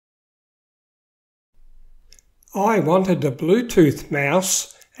I wanted a Bluetooth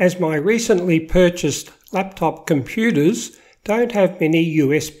mouse as my recently purchased laptop computers don't have many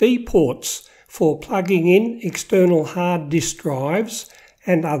USB ports for plugging in external hard disk drives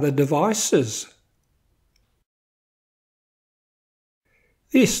and other devices.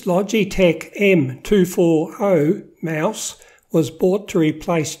 This Logitech M240 mouse was bought to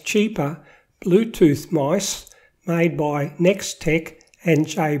replace cheaper Bluetooth mice made by Nextech and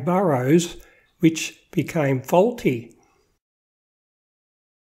J. Burroughs, which became faulty.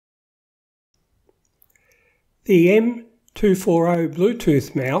 The M240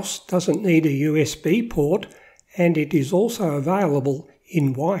 Bluetooth mouse doesn't need a USB port, and it is also available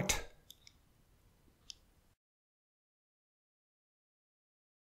in white.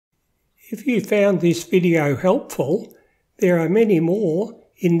 If you found this video helpful, there are many more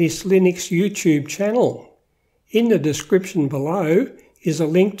in this Linux YouTube channel. In the description below is a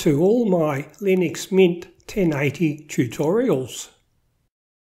link to all my Linux Mint 1080 tutorials.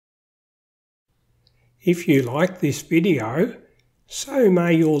 If you like this video, so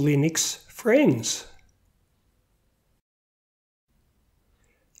may your Linux friends.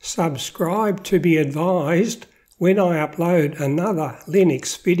 Subscribe to be advised when I upload another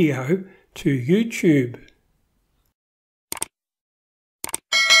Linux video to YouTube.